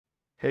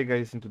Hey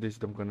guys, in today's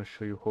video I'm gonna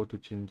show you how to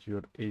change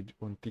your age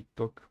on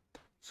TikTok.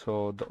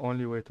 So the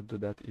only way to do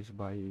that is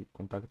by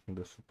contacting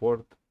the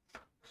support.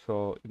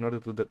 So in order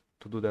to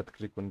do that,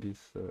 click on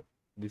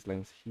these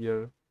lines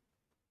here,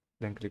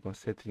 then click on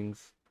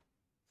settings,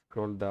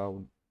 scroll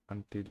down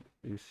until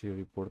you see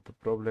report the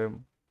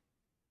problem.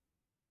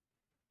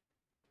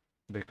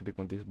 Then click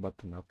on this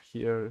button up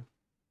here,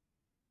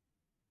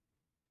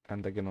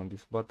 and again on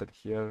this button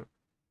here.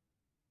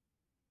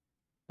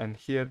 And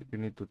here you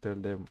need to tell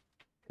them,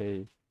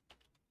 hey,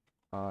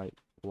 I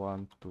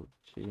want to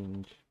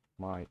change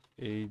my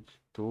age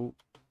to,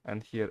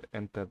 and here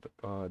enter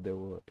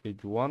the age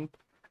you want,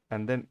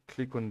 and then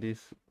click on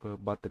this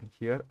button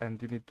here,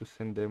 and you need to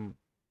send them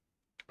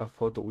a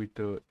photo with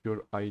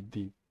your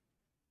ID.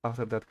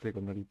 After that, click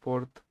on the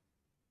report,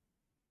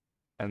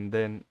 and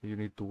then you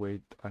need to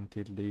wait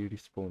until they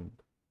respond.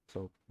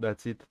 So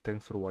that's it.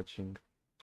 Thanks for watching.